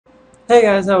Hey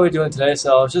guys, how are we doing today?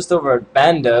 So I was just over at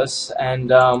Bandos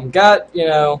and I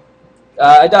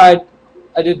died.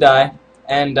 I did die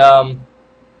and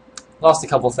lost a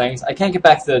couple things. I can't get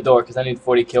back to the door because I need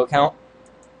 40 kill count.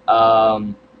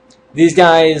 These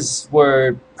guys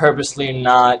were purposely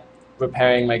not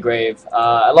repairing my grave.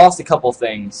 I lost a couple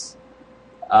things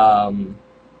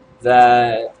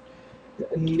that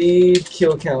need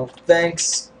kill count.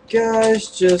 Thanks,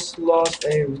 guys. Just lost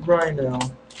a rhino.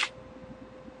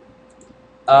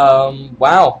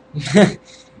 Wow.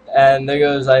 And there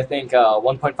goes, I think,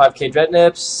 1.5k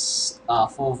dreadnips,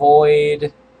 full void.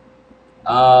 Is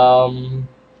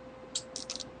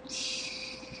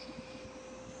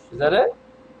that it? I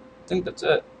think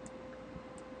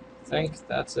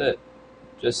that's it.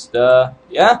 Just,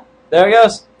 yeah, there it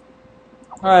goes.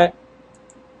 Alright.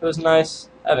 It was nice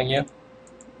having you.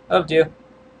 Loved you.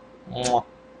 Mwah.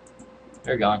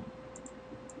 You're gone.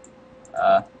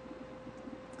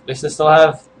 At least I still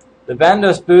have the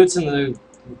Bandos boots and the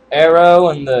arrow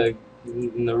and the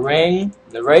ring,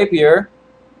 and the rapier.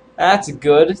 That's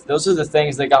good. Those are the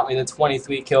things that got me the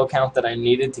 23 kill count that I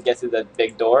needed to get through that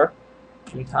big door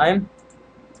in time.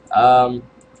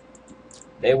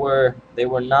 They were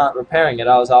not repairing it.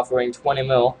 I was offering 20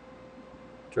 mil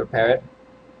to repair it,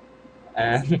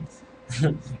 and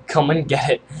come and get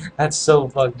it. That's so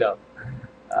fucked up.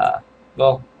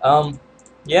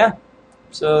 Yeah.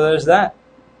 So there's that.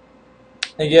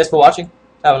 Thank you guys for watching.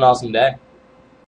 Have an awesome day.